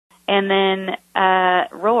And then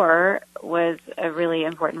Roar was a really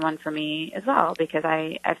important one for me as well, because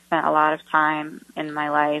I've spent a lot of time in my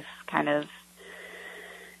life kind of,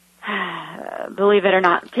 believe it or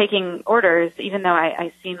not, taking orders, even though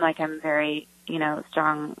I seem like I'm very,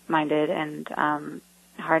 strong-minded and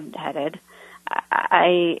hard-headed.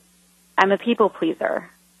 I'm a people pleaser,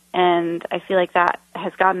 and I feel like that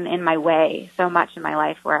has gotten in my way so much in my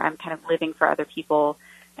life, where I'm kind of living for other people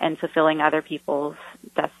and fulfilling other people's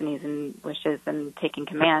destinies and wishes and taking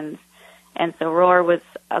commands. And so Roar was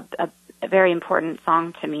a very important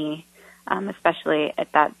song to me, especially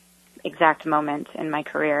at that exact moment in my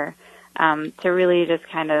career, to really just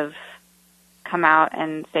kind of come out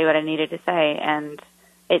and say what I needed to say. And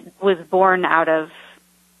it was born out of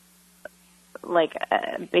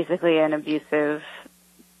basically an abusive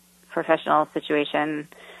professional situation,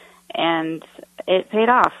 and it paid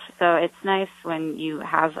off. So it's nice when you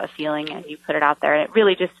have a feeling and you put it out there. And it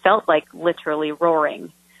really just felt like literally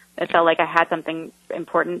roaring. It felt like I had something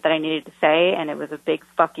important that I needed to say, and it was a big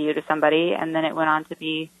fuck you to somebody, and then it went on to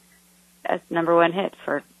be a number one hit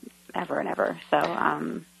for ever and ever.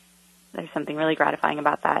 So there's something really gratifying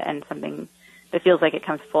about that, and something that feels like it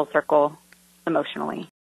comes full circle emotionally.